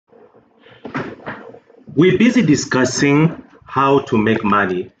We're busy discussing how to make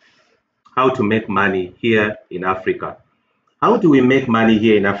money here in Africa. How do we make money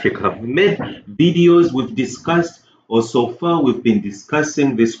here in Africa? We've made videos, we've discussed, or so far we've been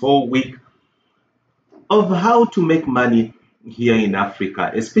discussing this whole week of how to make money here in Africa,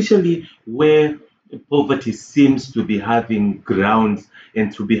 especially where poverty seems to be having grounds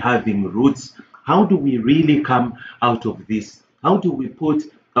and to be having roots. How do we really come out of this? How do we put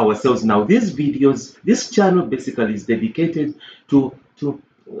ourselves now? These videos, this channel basically is dedicated to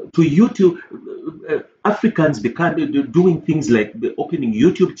YouTube. Africans doing things like opening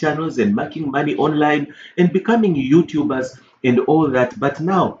YouTube channels and making money online and becoming YouTubers and all that. But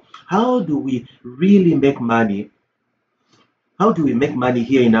now, how do we really make money? How do we make money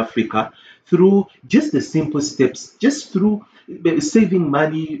here in Africa? Through just the simple steps, just through saving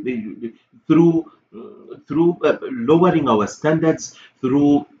money, through lowering our standards,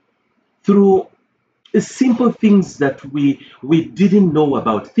 through simple things that we didn't know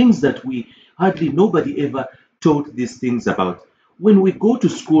about, things that we hardly nobody ever taught these things about. When we go to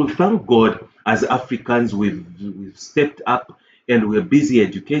school, thank God, as Africans, we've stepped up and we're busy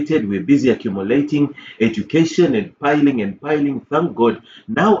educated, we're busy accumulating education and piling and piling. Thank God,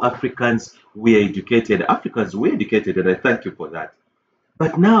 now Africans, we're educated, and I thank you for that.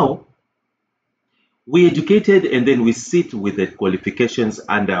 But now we educated and then we sit with the qualifications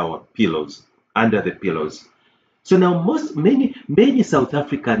under our pillows, under the pillows. So now many South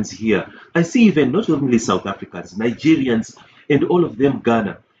Africans here, I see even not only South Africans, Nigerians and all of them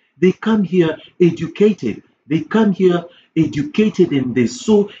Ghana, they come here educated. They come here educated and they're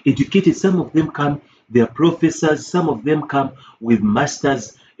so educated. Some of them come, they're professors, some of them come with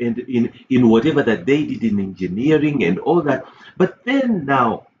masters and in whatever that they did in engineering and all that. But then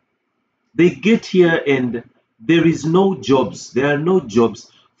now they get here and there is no jobs. There are no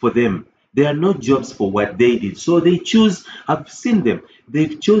jobs for them. There are no jobs for what they did. So they choose, I've seen them,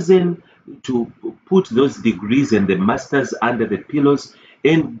 they've chosen to put those degrees and the masters under the pillows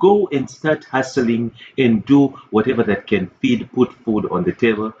and go and start hustling and do whatever that can put food on the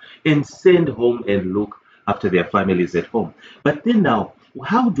table and send home and look after their families at home. But then now,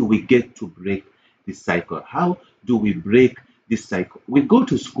 how do we get to break this cycle? How do we break this cycle? We go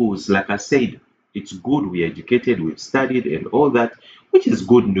to schools, like I said, it's good, we're educated, we've studied and all that, which is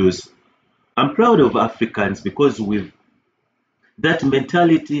good news. I'm proud of Africans because we've that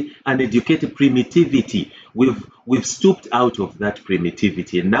mentality and educated primitivity. We've stooped out of that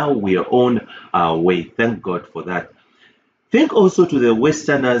primitivity and now we are on our way. Thank God for that. Thank also to the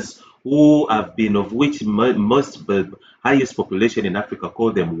Westerners who have been, of which most highest population in Africa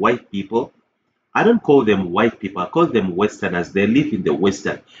call them white people. I don't call them white people, I call them Westerners. They live in the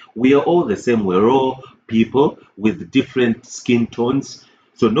Western. We are all the same. We're all people with different skin tones.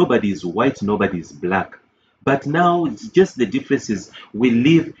 So nobody is white, nobody is black. But now it's just the differences. We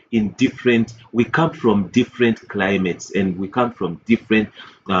live in we come from different climates and we come from different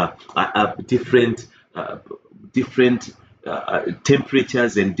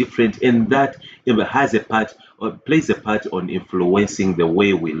temperatures and different, and that has a part or plays a part on influencing the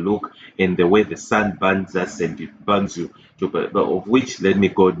way we look and the way the sun burns us and it burns you. But of which let me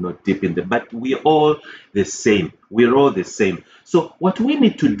go not deep in the. But we're all the same. We're all the same. So what we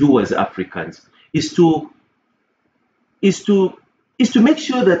need to do as Africans is to is to is to make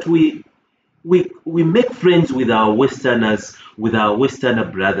sure that we make friends with our Westerners, with our Westerner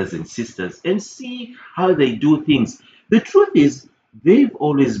brothers and sisters, and see how they do things. The truth is, they've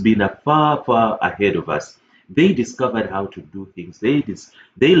always been a far ahead of us. They discovered how to do things. They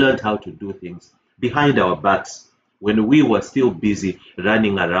learned how to do things behind our backs when we were still busy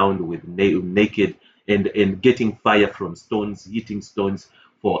running around with naked and getting fire from stones, hitting stones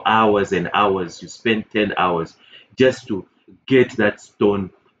for hours and hours. You spend 10 hours just to get that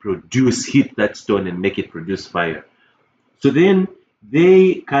stone hit that stone and make it produce fire. So then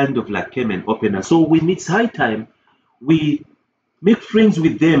they kind of like came and opened us. So when it's high time, we make friends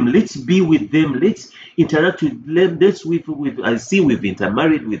with them. Let's be with them. Let's interact with them. I see we've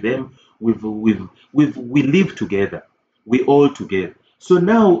intermarried with them. We live together. We all together. So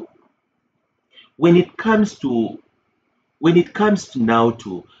now when it comes to now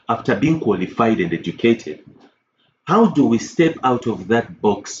to after being qualified and educated, how do we step out of that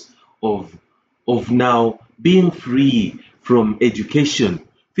box of now being free from education,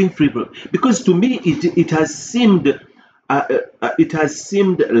 being free because to me it has seemed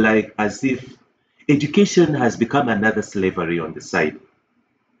like as if education has become another slavery on the side.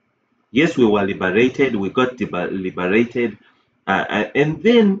 Yes, we were liberated, we got liberated, and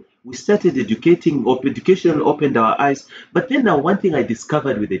then We started educating, education opened our eyes. But then now one thing I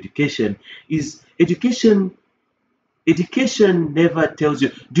discovered with education is education never tells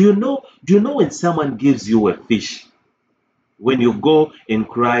you. Do you know when someone gives you a fish, when you go and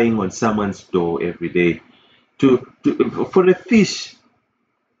crying on someone's door every day for a fish?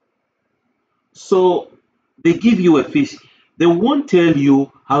 So they give you a fish. They won't tell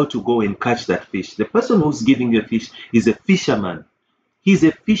you how to go and catch that fish. The person who's giving you a fish is a fisherman. He's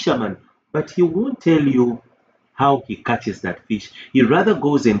a fisherman, but he won't tell you how he catches that fish. He rather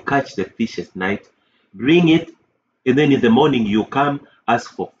goes and catch the fish at night, bring it, and then in the morning you come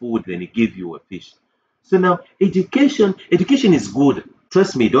ask for food, then he give you a fish. So now education is good.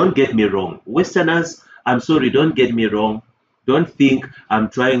 Trust me, don't get me wrong. Westerners, I'm sorry, don't get me wrong. Don't think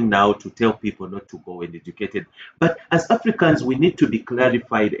I'm trying now to tell people not to go and educate it. But as Africans, we need to be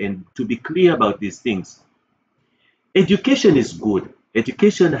clarified and to be clear about these things. Education is good.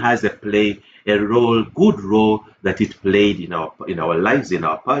 Education has a role, good role that it played in our lives, in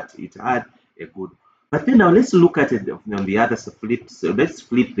our part. It had a good. But then now let's look at it on the other flip. So let's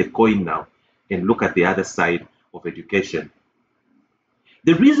flip the coin now and look at the other side of education.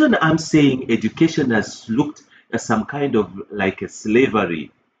 The reason I'm saying education has looked as some kind of like a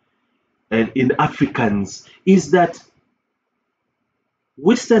slavery and in Africans is that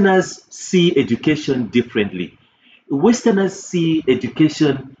Westerners see education differently. Westerners see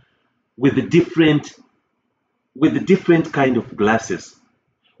education with a different kind of glasses.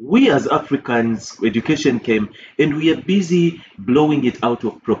 We as Africans, education came and we are busy blowing it out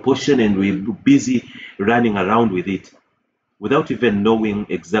of proportion and we're busy running around with it without even knowing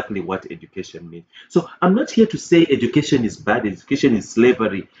exactly what education means. So I'm not here to say education is bad, education is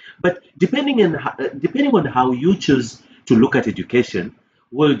slavery, but depending on how you choose to look at education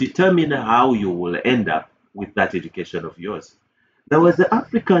will determine how you will end up with that education of yours. Now, as the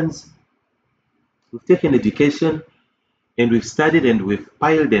Africans, we've taken education and we've studied and we've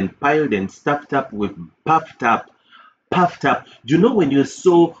piled and stuffed up, we've puffed up. Do you know when you're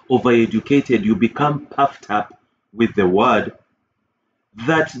so overeducated, you become puffed up with the word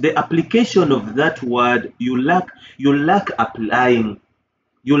that the application of that word you lack applying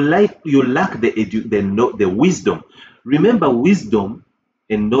you lack the wisdom. Remember, wisdom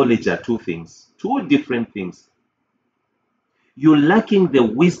and knowledge are two different things. You're lacking the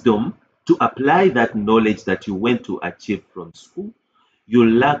wisdom to apply that knowledge that you went to achieve from school. You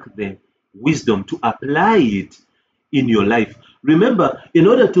lack the wisdom to apply it in your life. Remember, in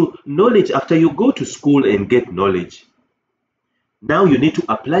order to knowledge, after you go to school and get knowledge, now you need to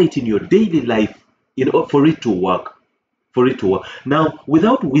apply it in your daily life for it to work. For it to work. Now,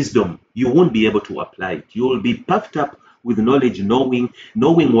 without wisdom, you won't be able to apply it. You will be puffed up with knowledge, knowing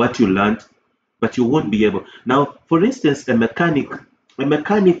what you learned, but you won't be able. Now, for instance, a mechanic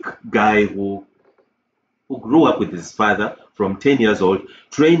guy who grew up with his father from 10 years old,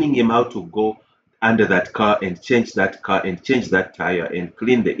 training him how to go under that car and change that car and change that tire and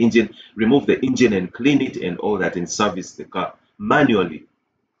clean the engine, remove the engine and clean it and all that and service the car manually.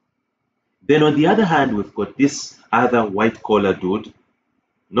 Then on the other hand, we've got this other white collar dude,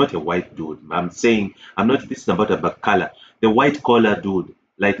 not a white dude. I'm saying I'm not this is about a color. The white collar dude,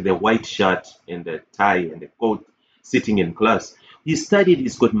 like the white shirt and the tie and the coat sitting in class. He studied,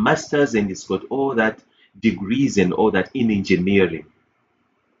 he's got masters and he's got all that degrees and all that in engineering,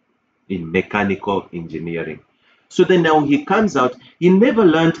 in mechanical engineering. So then now he comes out, he never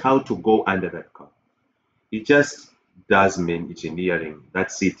learned how to go under that car. He just does main engineering.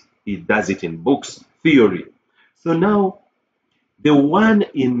 That's it. He does it in books, theory. So now the one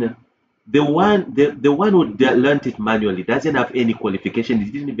who learned it manually doesn't have any qualification.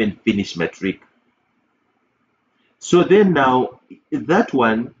 He didn't even finish matric. So then now that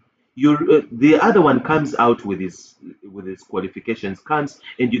one, the other one comes out with his qualifications, comes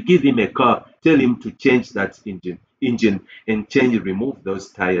and you give him a car, tell him to change that engine and remove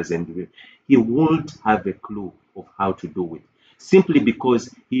those tires, and he won't have a clue of how to do it. Simply because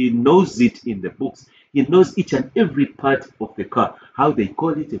he knows it in the books. He knows each and every part of the car, how they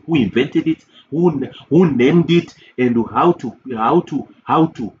call it, who invented it, who named it, and how to.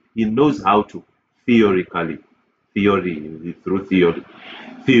 He knows how to theoretically through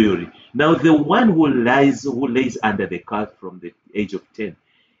theory. Now, the one who lays under the car from the age of 10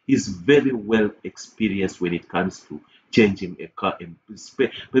 is very well experienced when it comes to changing a car and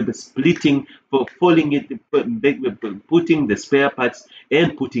splitting, folding it, putting the spare parts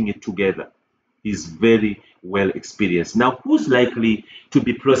and putting it together. Is very well experienced. Now, who's likely to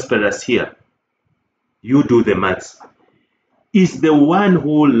be prosperous here? You do the maths. Is the one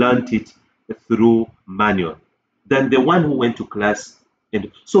who learned it through manual than the one who went to class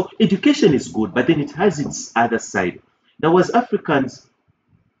And so education is good, but then it has its other side. Now, as Africans,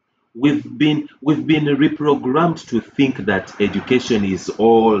 we've been reprogrammed to think that education is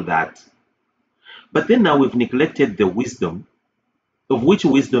all that. But then now we've neglected the wisdom, of which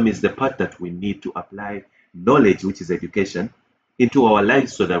wisdom is the part that we need to apply knowledge, which is education, into our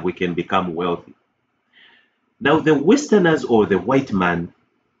lives so that we can become wealthy. Now, the Westerners or the white man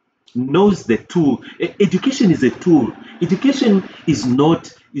knows the tool. Education is a tool. Education is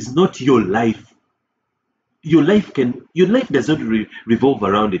not your life. Your life does not revolve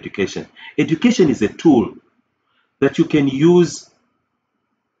around education. Education is a tool that you can use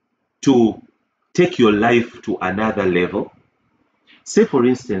to take your life to another level. Say, for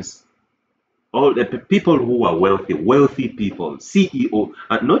instance, all the people who are wealthy people, CEO,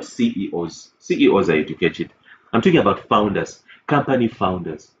 not CEOs. CEOs are educated. I'm talking about founders, company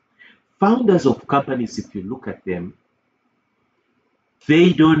founders. Founders of companies, if you look at them,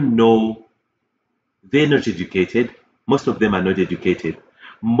 they don't know, they're not educated. Most of them are not educated.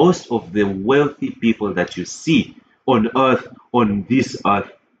 Most of the wealthy people that you see on earth, on this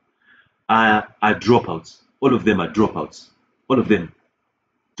earth, are dropouts. All of them are dropouts. All of them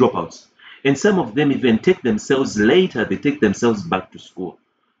dropouts. And some of them even take themselves later, they take themselves back to school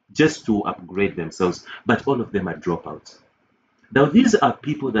just to upgrade themselves. But all of them are dropouts. Now, these are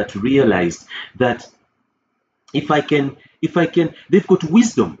people that realized that if I can, they've got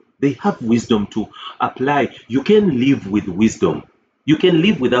wisdom. They have wisdom to apply. You can live with wisdom. You can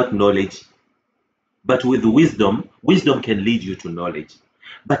live without knowledge, but with wisdom, wisdom can lead you to knowledge.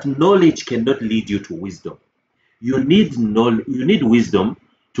 But knowledge cannot lead you to wisdom. You need wisdom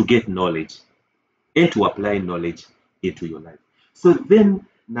to get knowledge and to apply knowledge into your life. So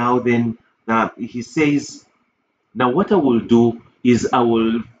now he says, now what I will do is I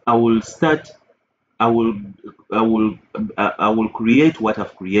will start I will I will create what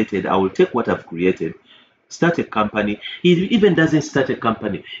I've created. I will take what I've created, start a company. He even doesn't start a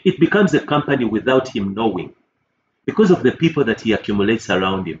company. It becomes a company without him knowing because of the people that he accumulates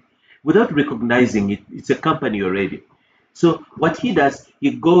around him. Without recognizing it, it's a company already. So what he does,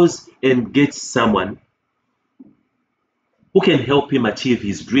 he goes and gets someone who can help him achieve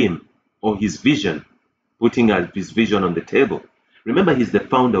his dream or his vision, putting his vision on the table. Remember, he's the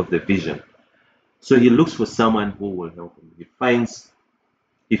founder of the vision. So he looks for someone who will help him. He finds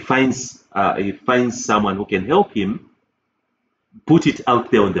someone who can help him put it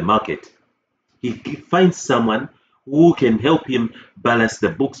out there on the market. He finds someone who can help him balance the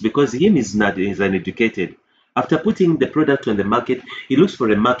books because him is not is uneducated. After putting the product on the market, he looks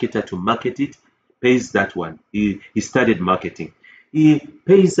for a marketer to market it, pays that one. He started marketing. He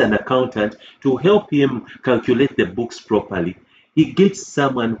pays an accountant to help him calculate the books properly. He gets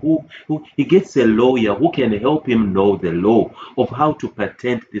someone who he gets a lawyer who can help him know the law of how to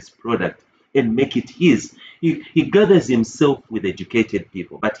patent this product and make it his. He gathers himself with educated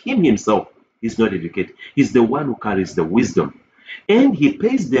people, but him himself is not educated. He's the one who carries the wisdom. And he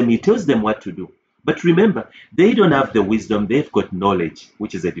pays them, he tells them what to do. But remember, they don't have the wisdom, they've got knowledge,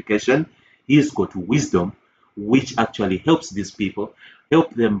 which is education. He's got wisdom, which actually helps these people,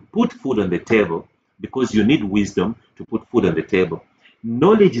 help them put food on the table, because you need wisdom to put food on the table.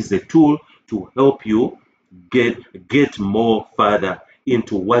 Knowledge is a tool to help you get more further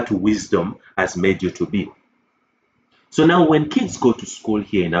into what wisdom has made you to be. So now when kids go to school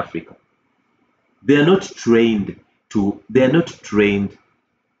here in Africa, they are not trained to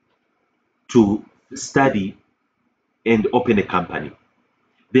study and open a company.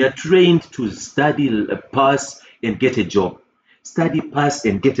 They are trained to study, pass, and get a job. Study, pass,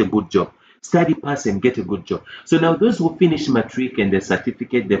 and get a good job. Study, pass, and get a good job. So now those who finish matric and the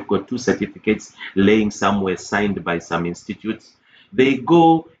certificate, they've got two certificates laying somewhere signed by some institutes. They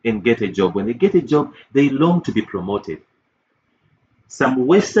go and get a job. When they get a job, they long to be promoted. Some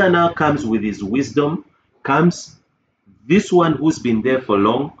Westerner comes with his wisdom, comes, this one who's been there for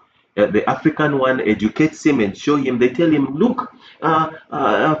long, the African one educates him and show him. They tell him, look,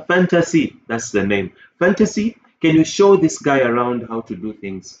 Fantasy, that's the name. Fantasy, can you show this guy around how to do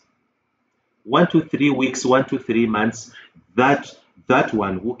things? 1 to 3 weeks, 1 to 3 months, that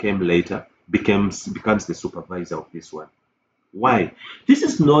one who came later becomes the supervisor of this one. Why? This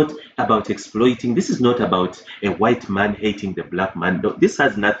is not about exploiting. This is not about a white man hating the black man. No, this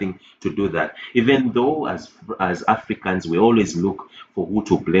has nothing to do that. Even though as Africans we always look for who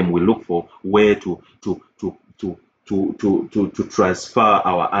to blame, we look for where to transfer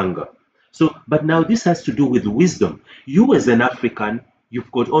our anger. So, but now this has to do with wisdom. You as an African,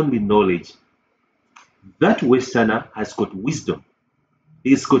 you've got only knowledge. That Westerner has got wisdom.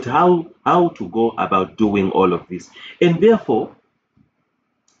 He's got how to go about doing all of this. And therefore,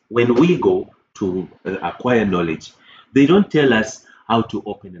 when we go to acquire knowledge, they don't tell us how to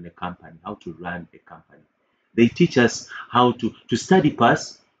open a company, how to run a company. They teach us how to study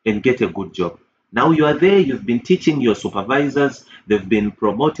pass and get a good job. Now you are there, you've been teaching your supervisors, they've been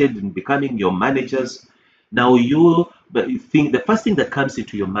promoted and becoming your managers. Now you think the first thing that comes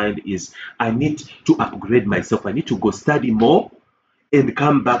into your mind is, I need to upgrade myself, I need to go study more and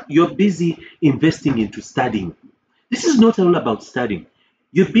come back. You're busy investing into studying. This is not all about studying.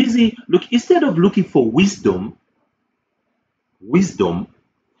 You're busy instead of looking for wisdom,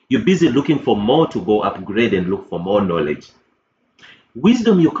 you're busy looking for more to go upgrade and look for more knowledge.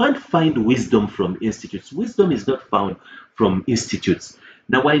 Wisdom, you can't find wisdom from institutes. Wisdom is not found from institutes.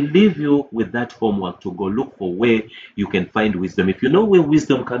 Now, I leave you with that homework to go look for where you can find wisdom. If you know where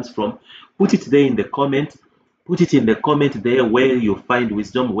wisdom comes from, put it there in the comment. Put it in the comment there where you find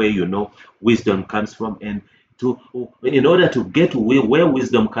wisdom, where you know wisdom comes from. And in order to get where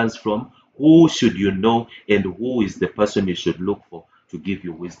wisdom comes from, who should you know and who is the person you should look for to give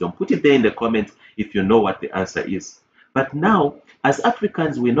you wisdom? Put it there in the comments if you know what the answer is. But now, as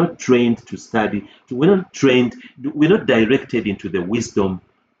Africans, we're not trained to study. We're not directed into the wisdom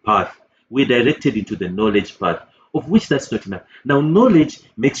path. We're directed into the knowledge path, of which that's not enough. Now, knowledge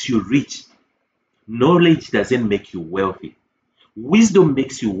makes you rich. Knowledge doesn't make you wealthy. Wisdom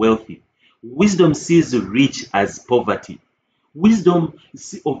makes you wealthy. Wisdom sees rich as poverty. Wisdom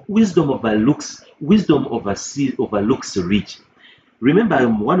overlooks rich. Remember,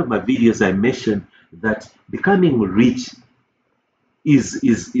 in one of my videos, I mentioned that becoming rich is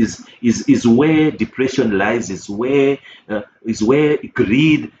where depression lies, is where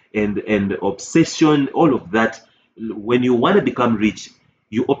greed and obsession, all of that. When you want to become rich,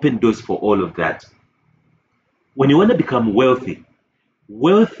 you open doors for all of that. When you want to become wealthy,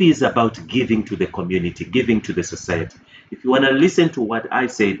 wealth is about giving to the community, giving to the society. If you want to listen to what I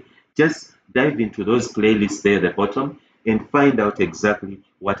said, just dive into those playlists there at the bottom and find out exactly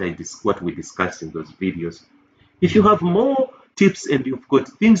what we discussed in those videos. If you have more tips and you've got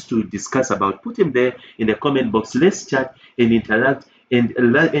things to discuss about, put them there in the comment box. Let's chat and interact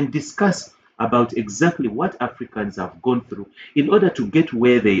and discuss about exactly what Africans have gone through in order to get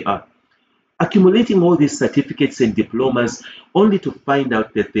where they are. Accumulating all these certificates and diplomas only to find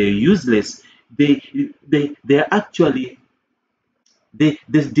out that they're useless. They're actually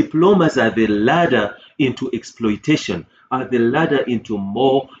these diplomas are the ladder into exploitation, are the ladder into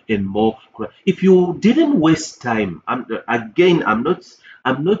more and more crime. If you didn't waste time, I'm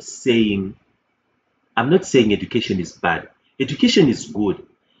not saying education is bad. Education is good.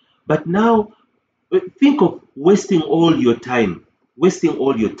 But now think of wasting all your time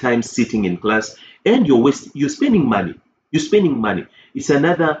sitting in class, and you're spending money. You're spending money. It's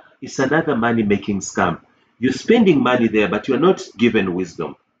another money making scam. You're spending money there, but you're not given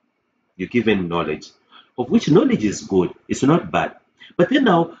wisdom. You're given knowledge, of which knowledge is good. It's not bad. But then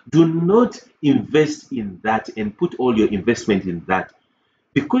now, do not invest in that and put all your investment in that,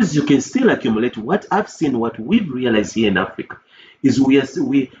 because you can still accumulate. What I've seen, what we've realized here in Africa, is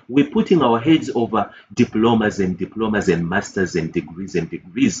we're putting our heads over diplomas and masters and degrees and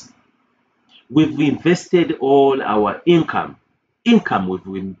degrees. We've invested all our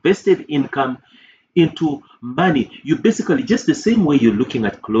we've invested income into money. You basically, just the same way you're looking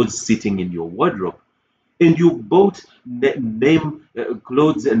at clothes sitting in your wardrobe, and you bought name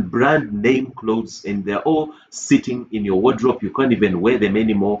clothes and brand name clothes, and they're all sitting in your wardrobe. You can't even wear them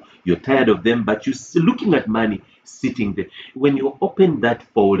anymore. You're tired of them, but you're still looking at money sitting there. When you open that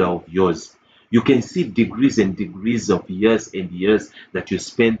folder of yours, you can see degrees and degrees of years and years that you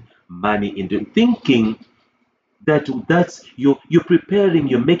spend money into, thinking that's you're preparing,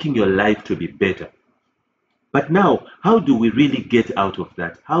 you're making your life to be better. But now, how do we really get out of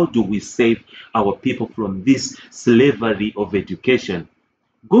that? How do we save our people from this slavery of education?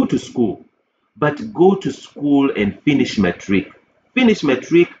 Go to school, but go to school and finish matric. Finish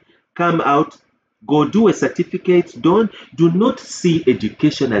matric, come out, go do a certificate. Do not see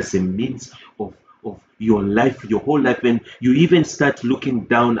education as a means of your life, your whole life, and you even start looking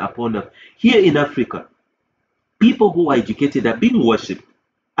down upon it. Here in Africa, people who are educated are being worshipped,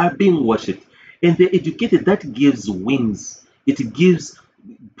 and they're educated. That gives wings, it gives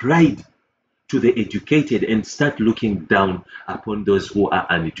pride to the educated, and start looking down upon those who are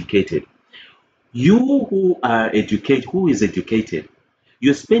uneducated. You who is educated,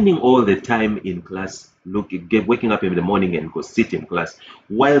 you're spending all the time in class, waking up in the morning and go sit in class,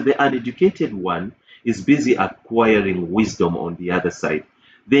 while the uneducated one is busy acquiring wisdom on the other side.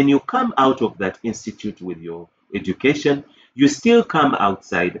 Then you come out of that institute with your education, you still come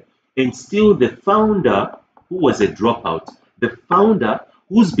outside, and still the founder who was a dropout, the founder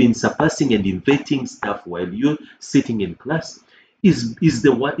who's been surpassing and inventing stuff while you're sitting in class is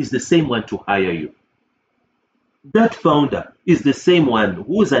the same one to hire you. That founder is the same one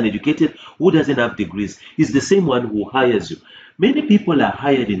who is uneducated, who doesn't have degrees, is the same one who hires you. Many people are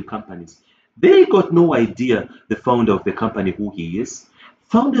hired in companies. They got no idea the founder of the company who he is.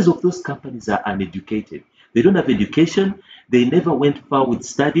 Founders of those companies are uneducated. They don't have education. They never went far with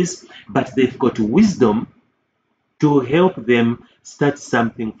studies, but they've got wisdom to help them start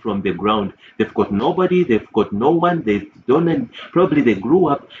something from the ground. They've got nobody, they've got no one, they don't, probably they grew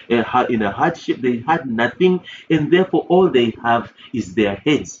up in a hardship, they had nothing, and therefore all they have is their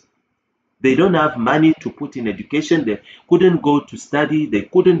heads. They don't have money to put in education, they couldn't go to study, they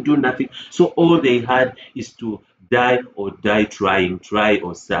couldn't do nothing. So all they had is to die trying, try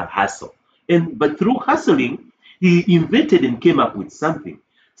or hustle. But through hustling, he invented and came up with something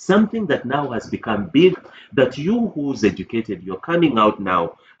that now has become big, that you who's educated, you're coming out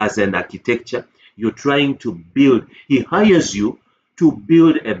now as an architecture, you're trying to build. He hires you to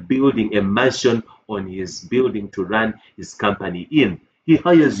build a building, a mansion on his building to run his company in. He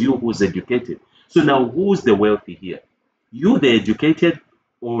hires you who's educated. So now who's the wealthy here? You, the educated,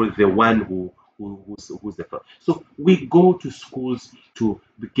 or the one who's the first? So we go to schools to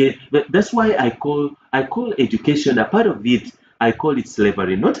get. But that's why I call education a part of it. I call it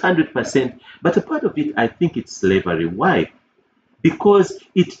slavery, not 100%, but a part of it. I think it's slavery. Why? Because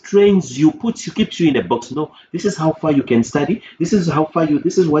it trains you, keeps you in a box. No, this is how far you can study. This is how far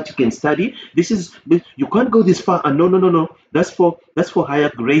this is what you can study. You can't go this far. And no. That's for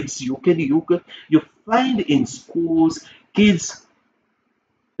higher grades. You find in schools kids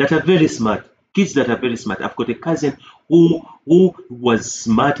that are very smart. Kids that are very smart. I've got a cousin who was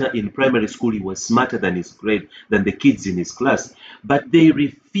smarter in primary school. He was smarter than than the kids in his class. But they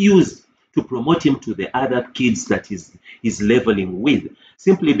refused to promote him to the other kids that he's leveling with,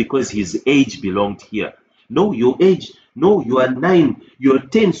 simply because his age belonged here. No, your age. No, you are 9, you're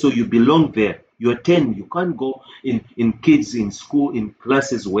 10, so you belong there. You're 10, you can't go in kids in school, in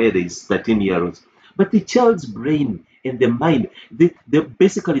classes where there's 13-year-olds. But the child's brain and the mind,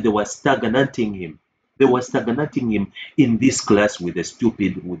 basically they were stagnating him. They were stagnating him in this class with the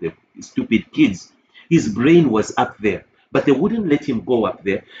stupid kids. His brain was up there, but they wouldn't let him go up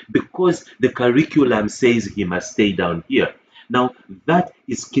there because the curriculum says he must stay down here. Now that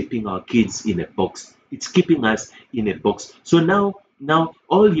is keeping our kids in a box. It's keeping us in a box. So now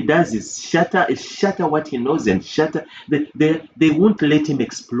all he does is shatter what he knows and shatter. They won't let him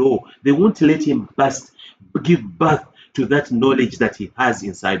explore. They won't let him give birth to that knowledge that he has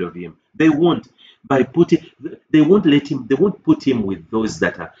inside of him. They won't. They won't let him. They won't put him with those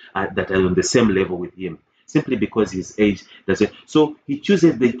that are on the same level with him, simply because his age doesn't. So they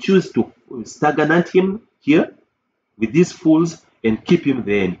choose to stagnate him here with these fools and keep him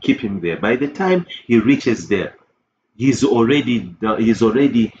there and keep him there. By the time he reaches there, he's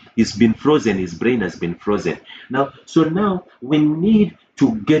been frozen. His brain has been frozen. Now we need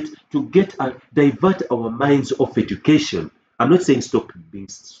to divert our minds off education. I'm not saying stop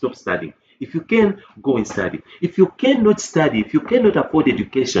studying. If you can, go and study. If you cannot study, if you cannot afford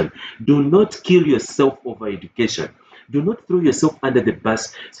education, do not kill yourself over education. Do not throw yourself under the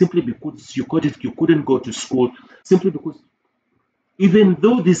bus simply because you couldn't go to school, simply because even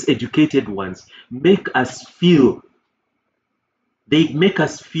though these educated ones make us feel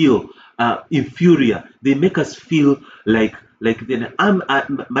inferior. They make us feel like then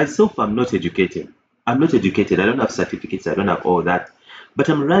myself. I'm not educated. I'm not educated. I don't have certificates. I don't have all that. But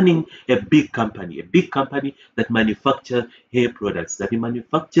I'm running a big company that manufactures hair products. That it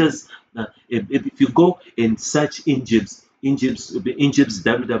manufactures. If you go and search Injibs,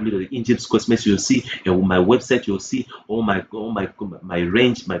 www.injibs cosmetics, you'll see my website. You'll see all my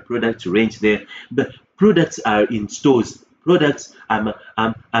range, my product range there. The products are in stores. Products. I'm a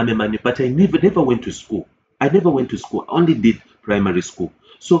manufacturer. I never went to school. I never went to school. I only did primary school.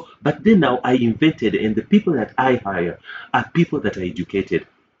 So, but then now I invented, and the people that I hire are people that are educated.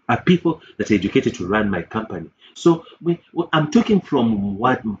 Are people that are educated to run my company. So I'm talking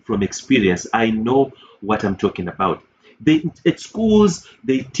from experience. I know what I'm talking about. At schools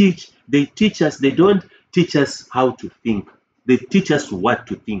they teach us. They don't teach us how to think. They teach us what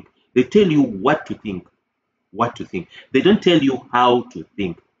to think. They tell you what to think. They don't tell you how to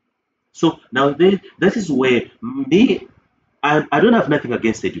think. So now that is where I don't have nothing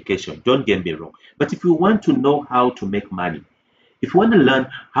against education. Don't get me wrong. But if you want to know how to make money, if you want to learn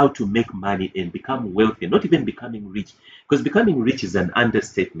how to make money and become wealthy, not even becoming rich, because becoming rich is an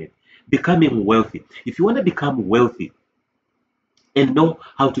understatement. Becoming wealthy. If you want to become wealthy and know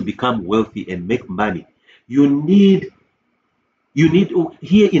how to become wealthy and make money, you need You need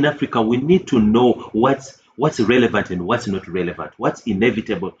here in Africa, we need to know what's relevant and what's not relevant, what's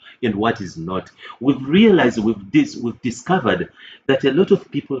inevitable and what is not. We've realized we've discovered that a lot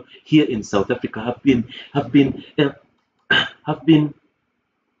of people here in South Africa have been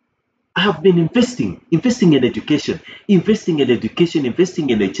investing in education, investing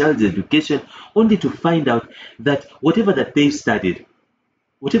in a child's education, only to find out that whatever they've studied,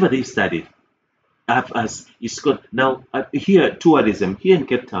 as it's got now here tourism here in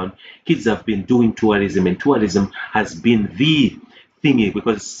Cape Town, kids have been doing tourism, and tourism has been the thingy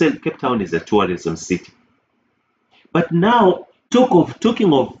because Cape Town is a tourism city. But now,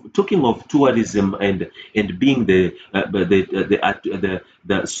 talking of tourism and being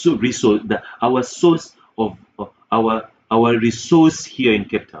resource, our source of our resource here in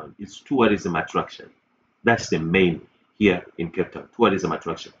Cape Town is tourism attraction. That's the main here in Cape Town, tourism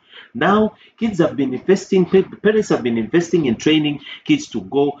attraction. Now, kids have been investing, parents have been investing in training kids to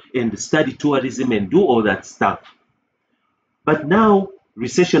go and study tourism and do all that stuff. But now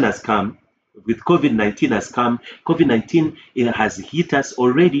recession has come, with COVID-19 has come. COVID-19 has hit us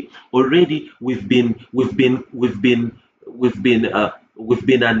already. Already we've been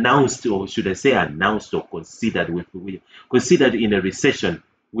announced, or should I say announced or considered, we considered in a recession.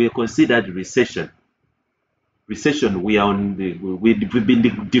 We are considered recession. We are on we've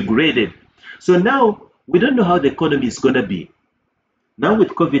been degraded. So now we don't know how the economy is going to be. Now with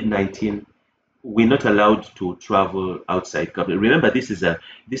COVID-19, we're not allowed to travel outside. Remember,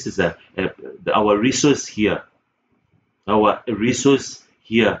 our resource here. Our resource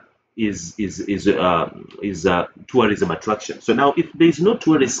here is tourism attraction. So now, if there's no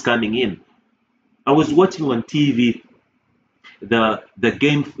tourists coming in, I was watching on TV the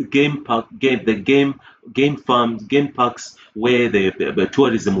game parks where the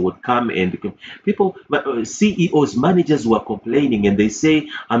tourism would come, and people, CEOs, managers were complaining, and they say,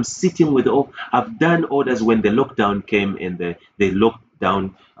 I'm sitting with all, I've done orders when the lockdown came, and they locked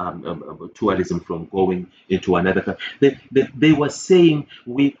down tourism from going into another country. They were saying,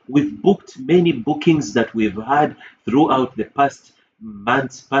 we've booked many bookings that we've had throughout the past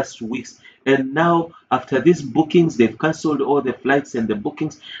months, past weeks, and now after these bookings, they've cancelled all the flights and the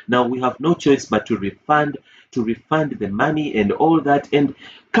bookings. Now we have no choice but to refund the money and all that. And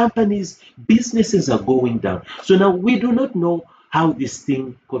businesses are going down. So now we do not know how this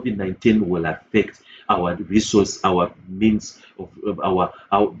thing COVID-19 will affect our resource, our means of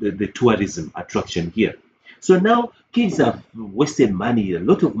the tourism attraction here. So now kids have wasted money, a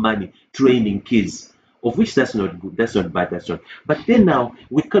lot of money, training kids, of which that's not good, that's not bad, that's not. But then now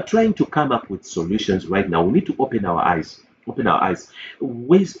we're trying to come up with solutions right now. We need to open our eyes,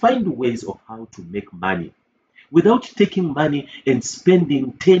 find ways of how to make money without taking money and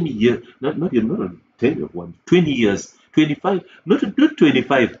spending 10 years, not 10 years, 20 years, 25, not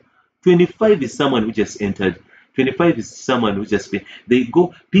 25. 25 is someone who just entered. 25 is someone who just been. They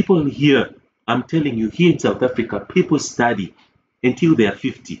go, people here, I'm telling you, here in South Africa, people study until they are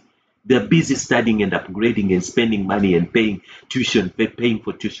 50. They're busy studying and upgrading and spending money and paying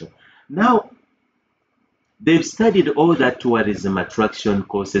for tuition. Now, they've studied all that tourism attraction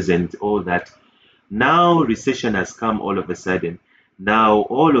courses and all that. Now recession has come all of a sudden. Now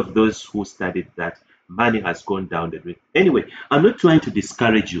all of those who studied that, money has gone down the drain. Anyway, I'm not trying to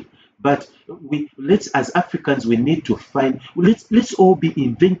discourage you, but as Africans, we need to let's all be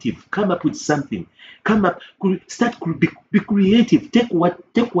inventive, come up with something, be creative, take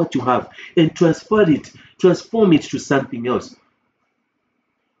what you have and transform it to something else.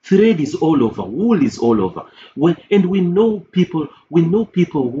 Thread is all over, wool is all over. And we know people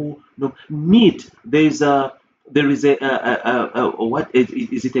who need. There is a what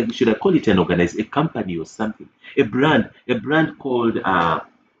is it? Should I call it a company or something? A brand called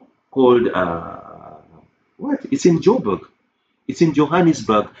what? It's in Joburg. It's in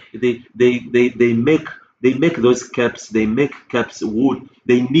Johannesburg. They make those caps. They make caps wool.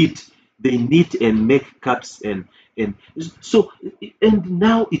 They knit and make caps, and so, and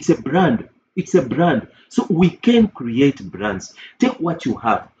now it's a brand. It's a brand. So we can create brands. Take what you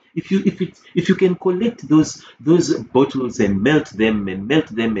have. If you can collect those bottles and melt them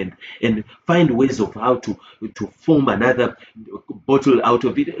and find ways of how to form another bottle out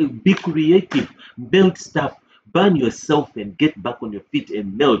of it. Be creative, melt stuff, burn yourself and get back on your feet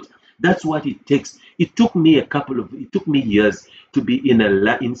and melt. That's what it takes. It took me years to be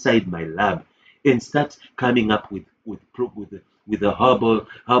inside my lab and start coming up with the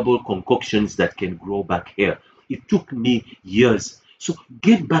herbal concoctions that can grow back hair. It took me years. So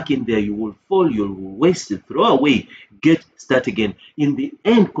get back in there. You will fall, you'll waste it, throw away, start again. In the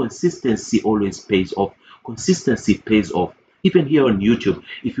end, consistency always pays off. Consistency pays off. Even here on YouTube,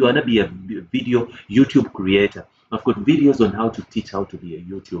 if you want to be a video YouTube creator, I've got videos on how to teach how to be a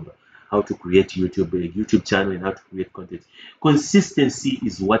YouTuber, how to create a YouTube channel, and how to create content. Consistency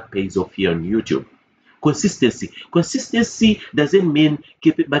is what pays off here on YouTube. Consistency doesn't mean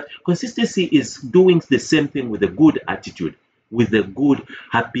keep it, but consistency is doing the same thing with a good attitude, with a good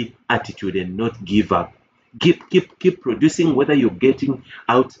happy attitude, and not give up. Keep producing, whether you're getting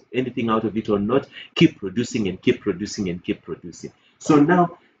out anything out of it or not. Keep producing and keep producing and keep producing. So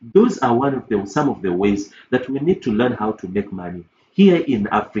now those are some of the ways that we need to learn how to make money here in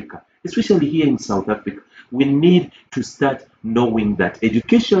Africa, especially here in South Africa. We need to start knowing that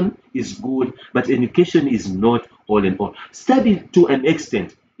education is good, but education is not all in all. Study to an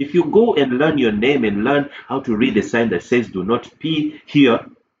extent. If you go and learn your name and learn how to read a sign that says do not pee here,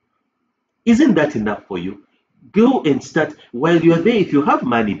 isn't that enough for you? Go and start while you're there. If you have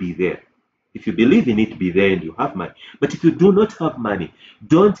money, be there. If you believe in it, be there and you have money. But if you do not have money,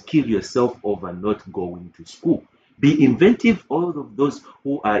 don't kill yourself over not going to school. Be inventive. All of those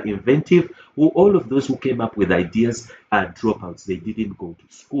who are inventive, all of those who came up with ideas are dropouts. They didn't go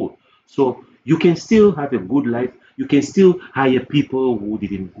to school. So you can still have a good life. You can still hire people who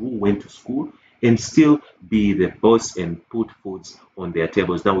went to school and still be the boss and put foods on their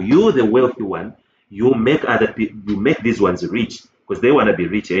tables. Now you're the wealthy one. You make other people, you make these ones rich because they want to be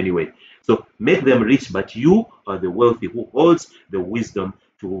rich anyway. So make them rich, but you are the wealthy who holds the wisdom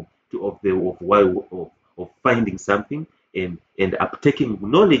of finding something and taking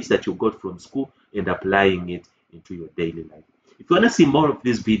knowledge that you got from school and applying it into your daily life. If you want to see more of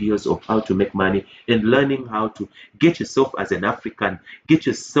these videos of how to make money and learning how to get yourself as an African, get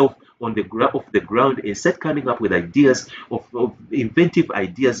yourself on the off the ground and start coming up with ideas of inventive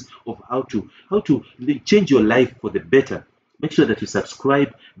ideas of how to change your life for the better, make sure that you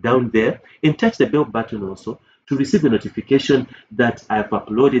subscribe down there and touch the bell button also to receive a notification that I've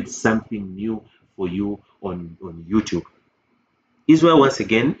uploaded something new for you on YouTube. Israel once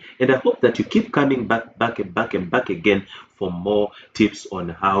again, and I hope that you keep coming back again for more tips on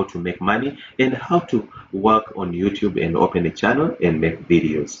how to make money and how to work on YouTube and open a channel and make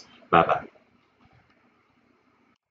videos. Bye bye.